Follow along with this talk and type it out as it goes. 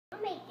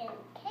making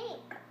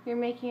cake. You're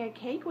making a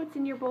cake? What's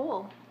in your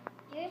bowl?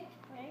 There's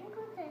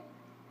sprinkles and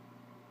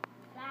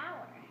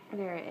flour.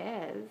 There it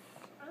is.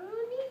 I'm gonna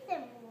need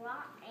some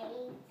raw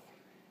eggs.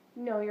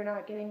 No, you're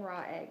not getting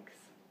raw eggs.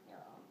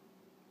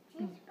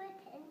 No. Just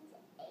pretend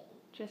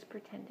eggs. Just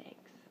pretend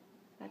eggs.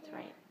 That's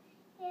right.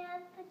 Yeah,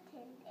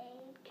 pretend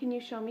eggs. Can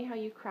you show me how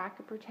you crack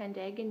a pretend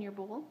egg in your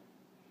bowl?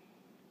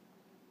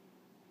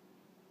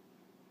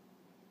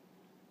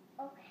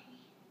 Okay.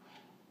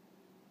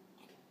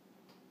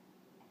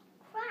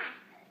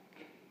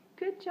 Crack.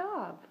 Good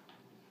job.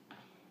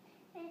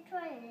 Let's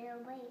try a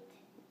little bit.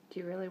 Do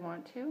you really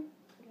want to?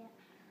 Yeah.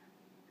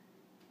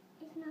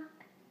 It's not.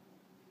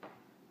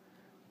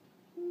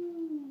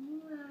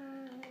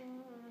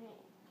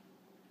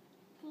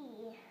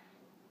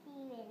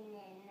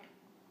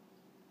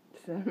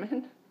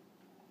 Cinnamon?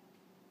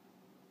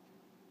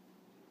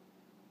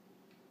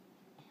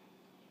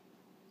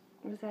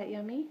 Was that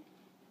yummy?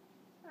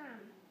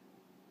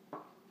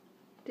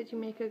 Did you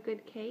make a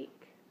good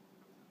cake?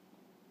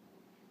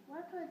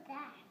 What was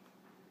that?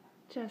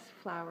 Just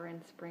flour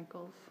and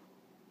sprinkles.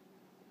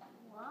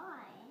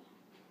 Why?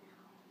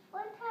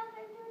 What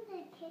happened to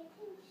the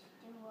kitchen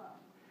stool?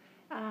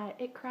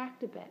 It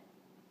cracked a bit.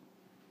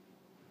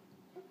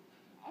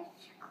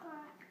 It's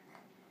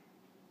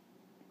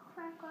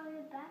crack on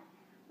the back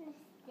of the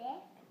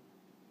stick.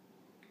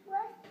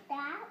 What's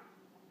that?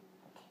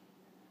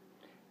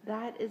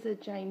 That is a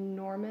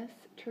ginormous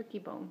turkey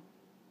bone.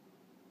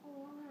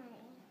 Why?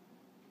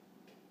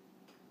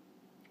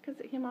 Because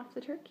it came off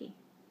the turkey.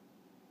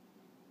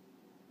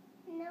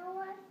 No,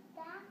 what's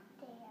that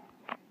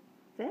there?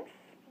 This?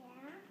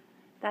 Yeah?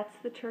 That's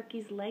the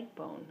turkey's leg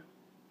bone.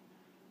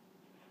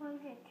 From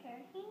the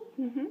turkey?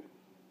 Mm-hmm.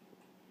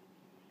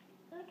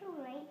 I don't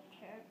like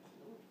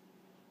turkey.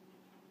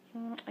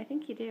 I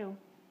think you do.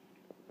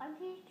 I'm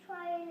just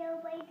trying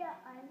to weigh the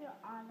other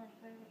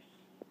Oliver's.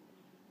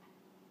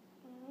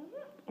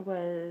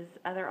 Was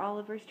Other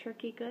Oliver's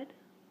turkey good?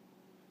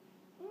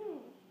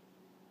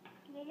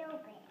 Little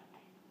bit.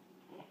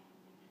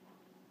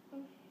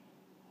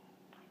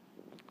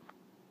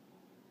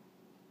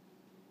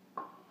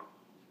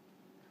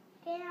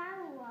 Can I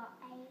have raw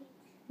eggs?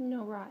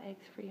 No raw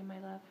eggs for you, my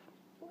love.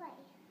 Why?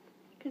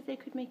 Because they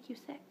could make you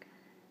sick.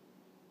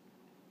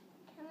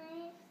 Can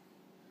I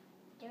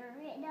stir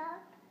it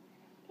up?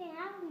 Can I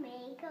have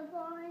makeup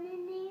on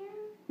in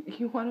there?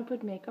 You want to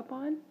put makeup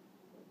on?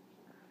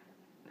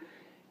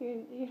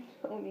 You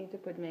don't need to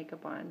put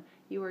makeup on.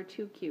 You are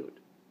too cute.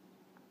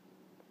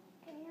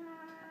 Can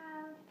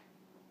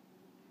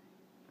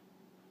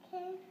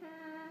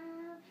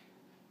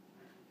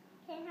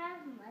I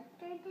have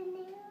mustard in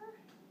there?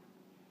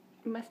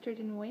 Mustard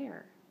in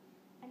where?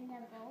 In the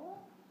bowl?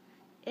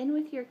 In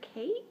with your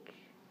cake?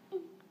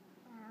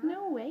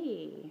 No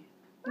way.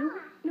 Why?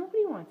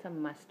 Nobody wants a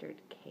mustard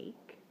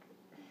cake.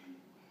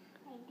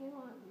 I do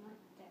want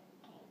mustard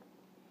cake.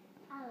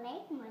 I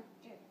like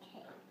mustard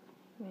cake.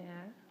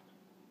 Yeah.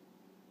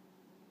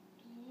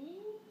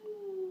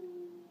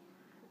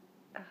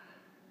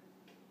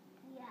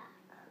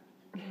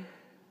 Yuck.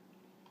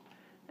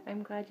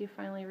 I'm glad you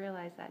finally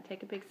realized that.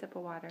 Take a big sip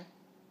of water.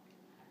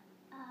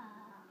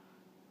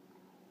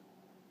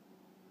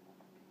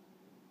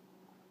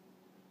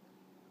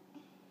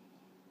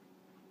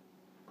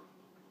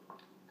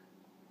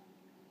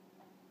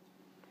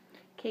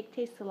 Cake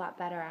tastes a lot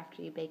better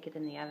after you bake it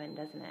in the oven,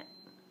 doesn't it?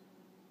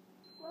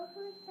 What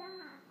was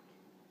that?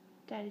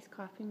 Daddy's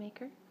coffee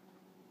maker.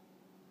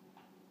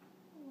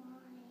 Why?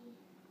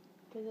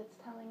 Because it's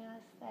telling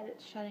us that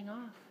it's shutting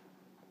off.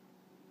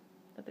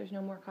 That there's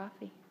no more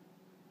coffee.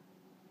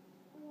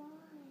 Why?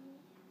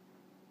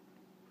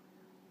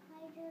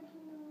 Why there's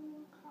no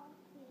more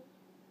coffee?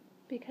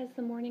 Because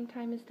the morning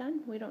time is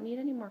done. We don't need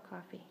any more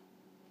coffee.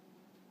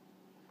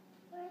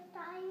 Where's the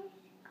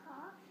iced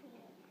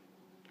coffee?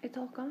 It's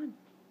all gone.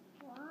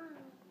 Why?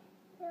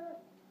 Don't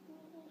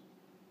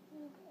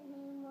need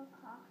any more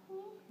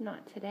coffee?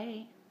 Not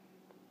today.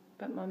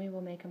 But Mommy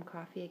will make him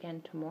coffee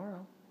again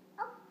tomorrow.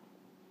 Oh!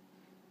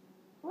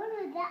 What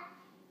was that?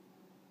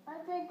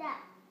 What was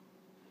that?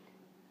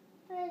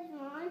 Where's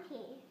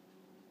Monty?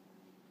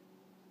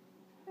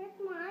 Where's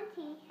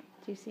Monty?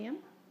 Do you see him?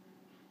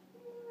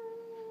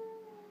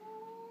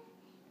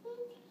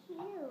 He's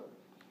cute.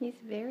 He's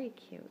very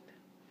cute.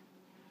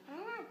 I'm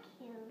not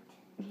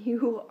cute.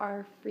 You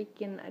are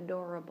freaking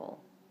adorable.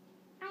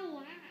 I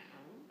am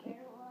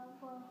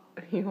adorable.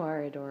 You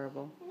are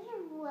adorable.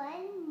 You're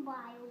 1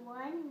 by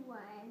 1 1.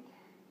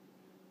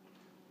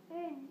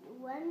 You're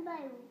 1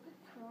 by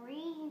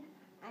 3,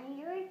 and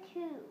you're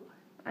 2.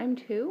 I'm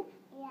 2?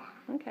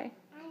 Yeah. Okay.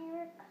 And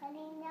you're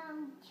cutting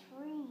down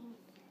trees.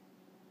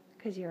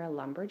 Because you're a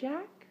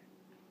lumberjack?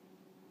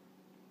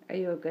 Are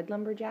you a good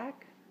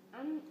lumberjack?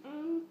 I'm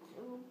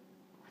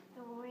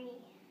 3.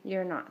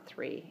 You're not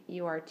 3.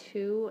 You are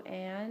 2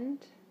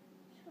 and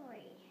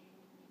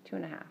 3.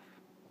 2.5.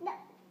 No.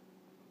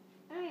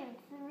 I'm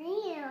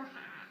 3.5.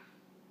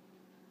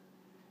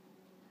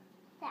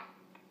 That.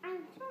 I'm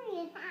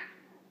 3.5.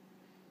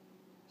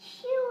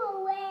 Shoo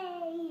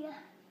away.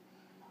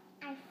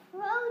 I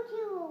throwed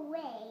you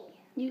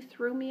You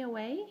threw me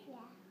away? Yeah.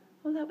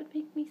 Oh, that would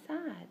make me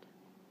sad.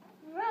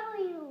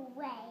 Throw you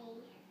away.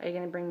 Are you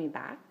going to bring me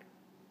back?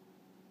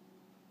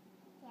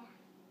 Yeah.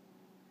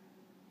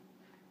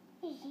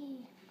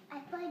 I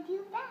put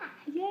you back.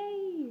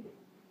 Yay!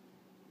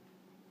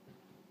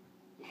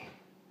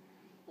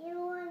 You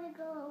want to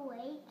go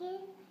away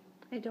again?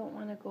 I don't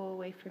want to go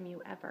away from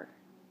you ever.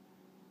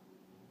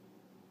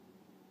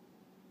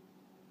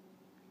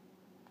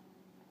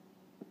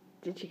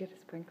 Did you get a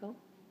sprinkle?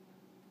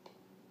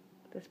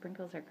 The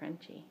sprinkles are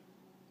crunchy.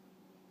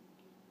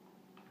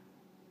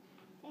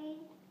 Hey.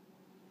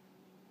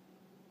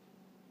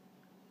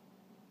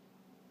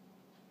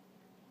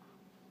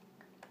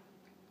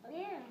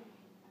 Liam.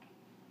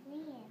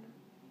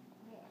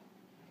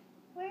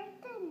 Where's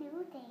the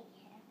new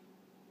daycare?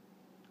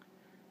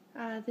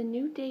 The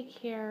new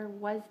daycare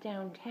was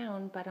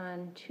downtown, but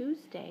on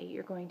Tuesday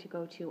you're going to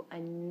go to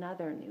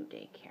another new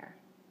daycare.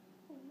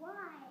 Why?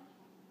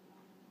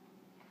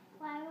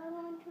 Why are we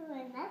going to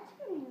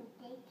another new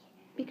daycare?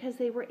 Because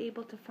they were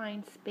able to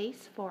find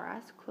space for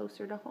us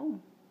closer to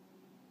home.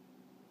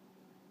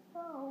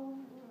 Oh,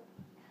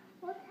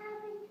 what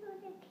happened to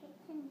the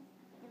kitchen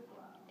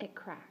door? It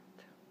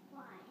cracked.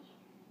 Why?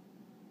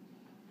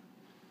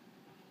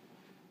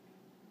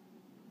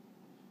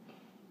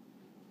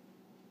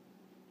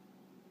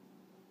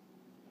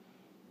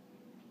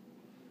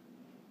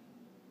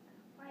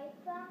 I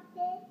cracked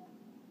it.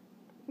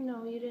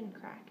 No, you didn't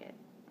crack it.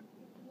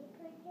 The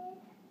paper did.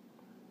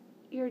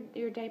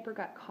 Your diaper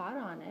got caught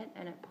on it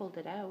and it pulled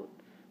it out,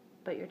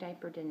 but your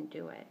diaper didn't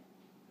do it.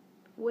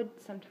 Wood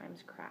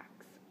sometimes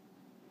cracks.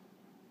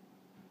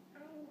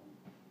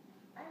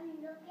 I'm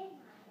looking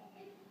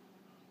at it.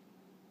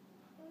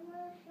 I'm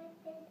gonna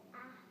fix it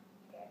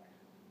after.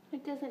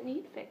 It doesn't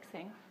need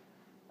fixing.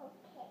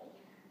 Okay.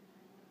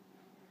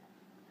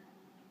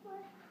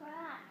 What's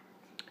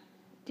cracked?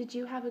 Did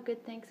you have a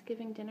good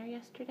Thanksgiving dinner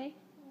yesterday?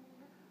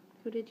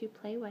 Who did you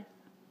play with?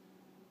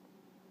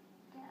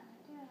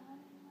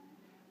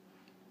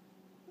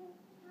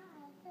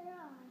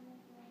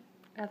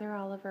 Other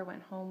Oliver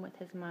went home with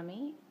his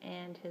mommy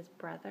and his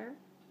brother.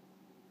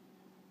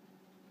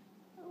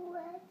 Who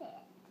was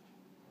it?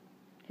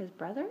 His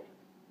brother?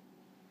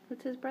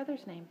 What's his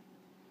brother's name?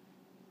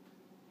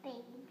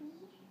 Baby.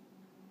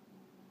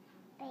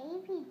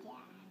 Baby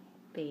Jack.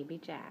 Baby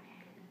Jack.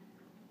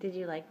 Did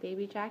you like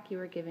Baby Jack? You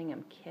were giving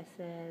him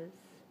kisses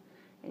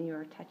and you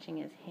were touching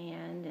his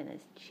hand and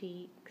his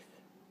cheeks.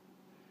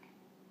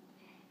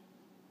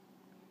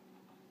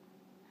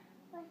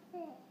 What's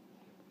it?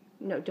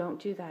 No, don't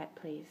do that,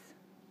 please.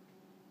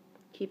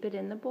 Keep it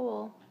in the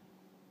bowl.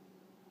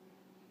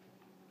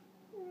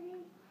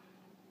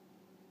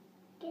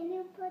 Can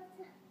you put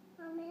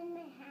some in my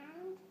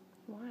hand?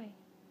 Why?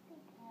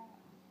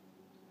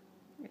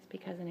 Because. It's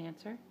because an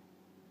answer.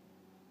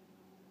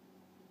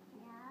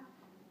 Yeah.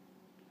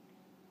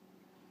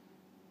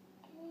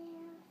 Can I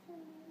have some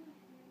in my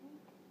hand?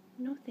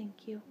 No,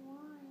 thank you.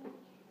 Why?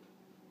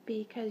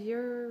 Because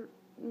you're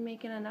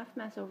making enough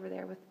mess over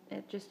there with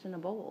it just in a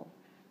bowl.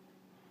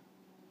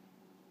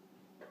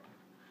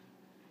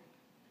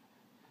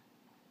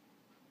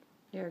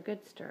 You're a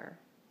good stirrer.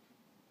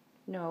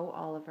 No,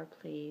 Oliver,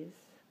 please.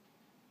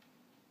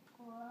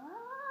 Whoa!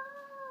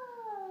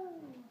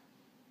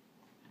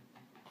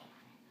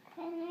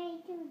 Can I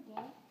do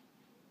this?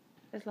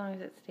 As long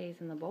as it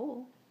stays in the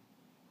bowl.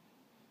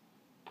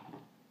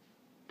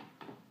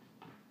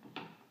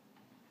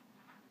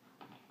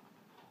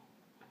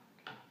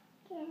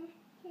 Can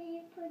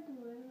you put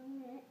glue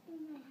in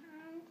my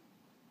hand?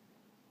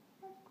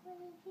 Look, what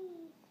are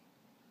these?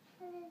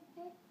 What is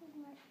this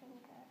in my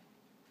finger?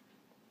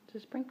 It's a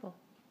sprinkle.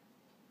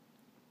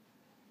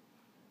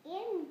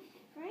 And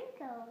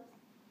sprinkles.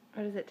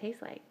 What does it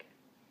taste like?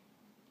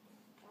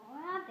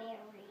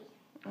 Strawberry.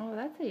 Oh,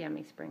 that's a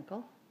yummy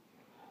sprinkle.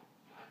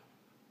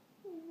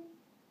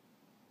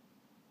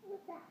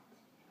 What's that?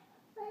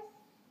 What's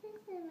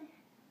this in my...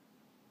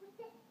 What's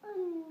it?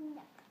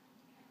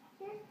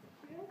 This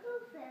sprinkle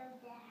fell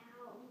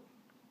down.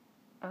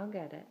 I'll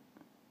get it.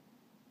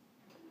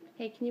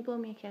 Hey, can you blow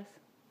me a kiss?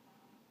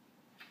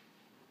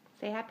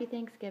 Say Happy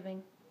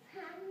Thanksgiving.